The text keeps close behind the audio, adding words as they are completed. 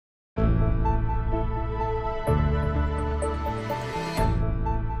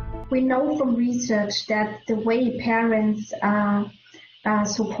We know from research that the way parents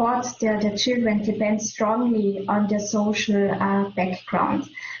support their children depends strongly on their social background.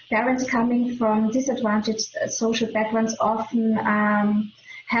 Parents coming from disadvantaged social backgrounds often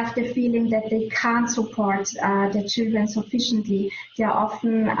have the feeling that they can't support their children sufficiently. They are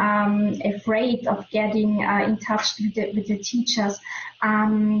often afraid of getting in touch with the teachers.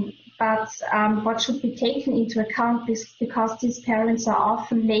 But what should be taken into account is because these parents are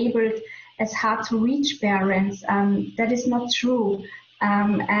often labeled as hard to reach parents. That is not true.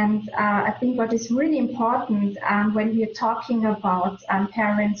 I think what is really important when we are talking about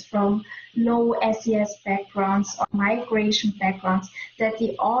parents from low SES backgrounds or migration backgrounds, that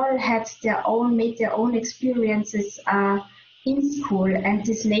they all made their own experiences in school, and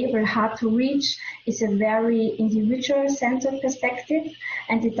this label hard to reach is a very individual-centered perspective,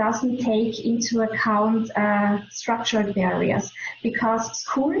 and it doesn't take into account structural barriers, because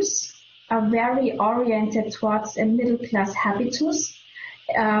schools are very oriented towards a middle-class habitus.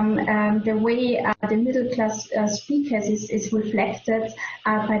 The way the middle class speakers is reflected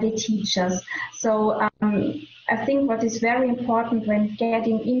by the teachers. So I think what is very important when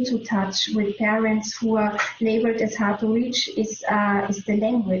getting into touch with parents who are labeled as hard to reach is the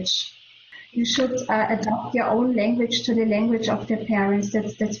language. You should adopt your own language to the language of the parents.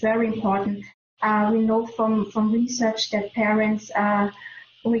 That's very important. We know from research that parents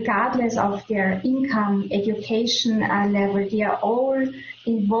regardless of their income, education level, they are all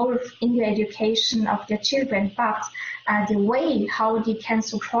involved in the education of their children, but the way how they can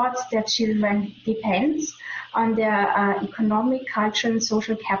support their children depends on their economic, cultural, and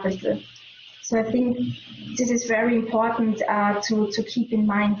social capital. So I think this is very important to keep in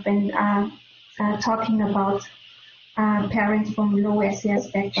mind when talking about parents from low SES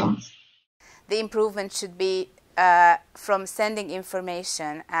backgrounds. The improvement should be from sending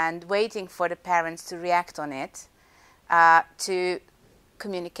information and waiting for the parents to react on it to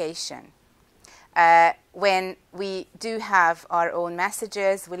communication. When we do have our own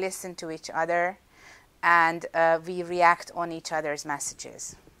messages, we listen to each other and we react on each other's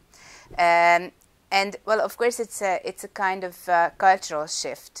messages. And well, of course, it's a kind of cultural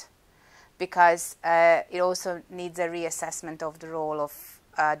shift, because it also needs a reassessment of the role of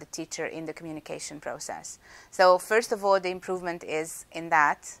the teacher in the communication process. So first of all, the improvement is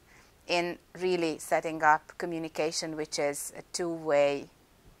in really setting up communication, which is a two-way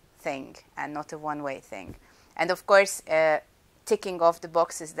thing and not a one-way thing. And of course, ticking off the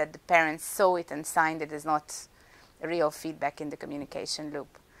boxes that the parents saw it and signed it is not a real feedback in the communication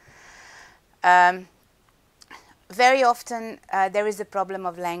loop. Very often there is a problem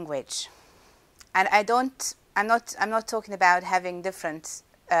of language, and I'm not talking about having different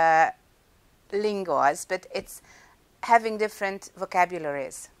lingos, but it's having different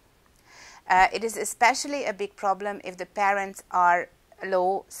vocabularies. It is especially a big problem if the parents are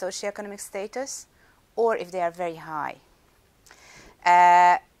low socioeconomic status or if they are very high.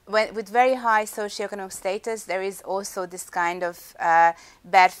 With very high socioeconomic status, there is also this kind of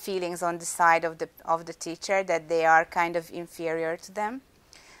bad feelings on the side of the teacher, that they are kind of inferior to them.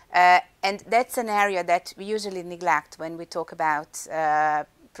 And that's an area that we usually neglect when we talk about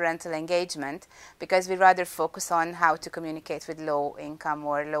parental engagement, because we rather focus on how to communicate with low income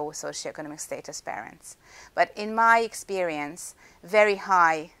or low socioeconomic status parents. But in my experience, very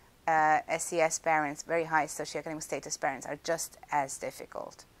high SES parents, very high socioeconomic status parents are just as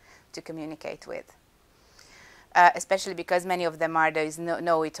difficult to communicate with, especially because many of them are those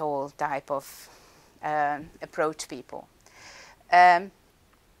know-it-all type of approach people.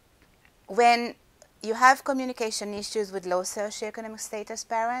 When you have communication issues with low socioeconomic status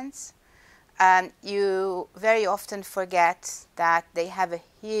parents, you very often forget that they have a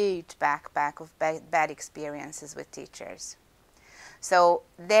huge backpack of bad experiences with teachers. So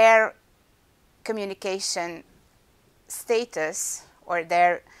their communication status, or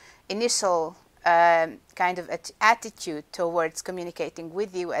their initial kind of attitude towards communicating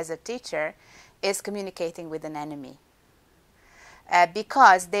with you as a teacher, is communicating with an enemy.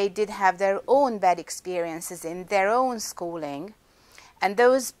 Because they did have their own bad experiences in their own schooling, and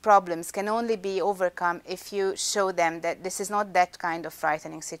those problems can only be overcome if you show them that this is not that kind of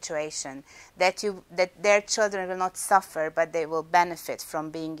frightening situation, that their children will not suffer, but they will benefit from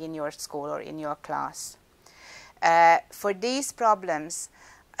being in your school or in your class. For these problems,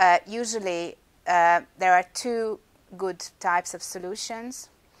 usually there are two good types of solutions.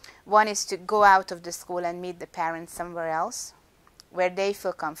 One is to go out of the school and meet the parents somewhere else, where they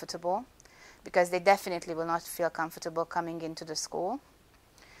feel comfortable, because they definitely will not feel comfortable coming into the school.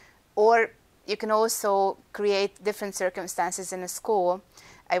 Or you can also create different circumstances in a school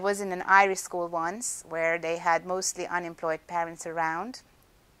I was in an Irish school once where they had mostly unemployed parents around,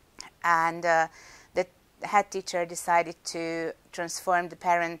 and the head teacher decided to transform the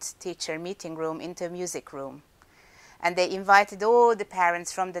parent-teacher meeting room into a music room. And they invited all the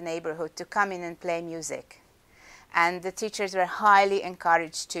parents from the neighborhood to come in and play music. And the teachers were highly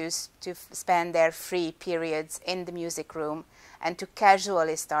encouraged to spend their free periods in the music room and to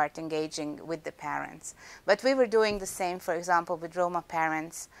casually start engaging with the parents. But we were doing the same, for example, with Roma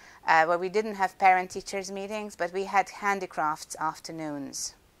parents, where we didn't have parent-teachers meetings, but we had handicrafts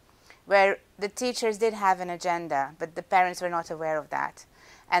afternoons, where the teachers did have an agenda, but the parents were not aware of that.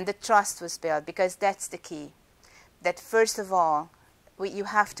 And the trust was built, because that's the key. That first of all, you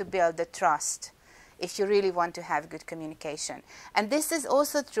have to build the trust if you really want to have good communication. And this is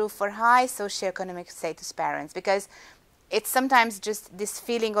also true for high socioeconomic status parents, because it's sometimes just this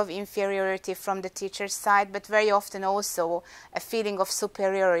feeling of inferiority from the teacher's side, but very often also a feeling of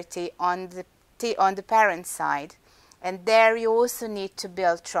superiority on the parent's side. And there you also need to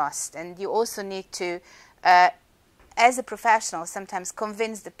build trust, and you also need to, as a professional, sometimes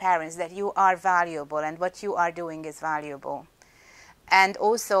convince the parents that you are valuable and what you are doing is valuable. And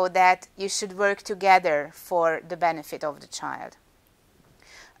also that you should work together for the benefit of the child.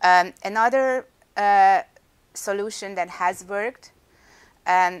 Another solution that has worked,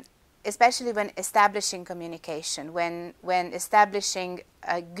 especially when establishing communication, when establishing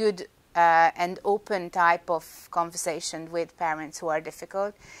a good and open type of conversation with parents who are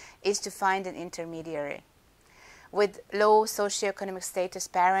difficult, is to find an intermediary. With low socioeconomic status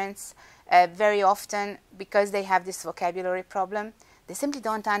parents, very often, because they have this vocabulary problem, they simply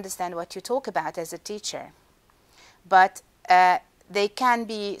don't understand what you talk about as a teacher. But they can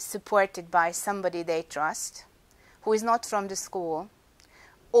be supported by somebody they trust, who is not from the school,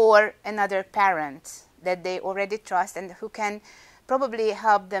 or another parent that they already trust and who can probably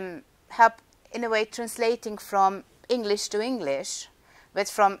help in a way translating from English to English, but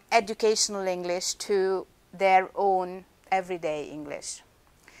from educational English to their own everyday English.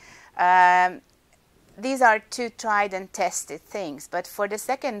 These are two tried and tested things, but for the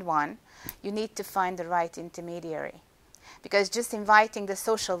second one, you need to find the right intermediary, because just inviting the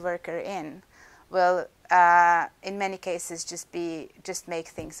social worker in will, in many cases, just make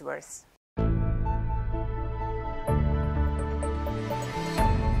things worse.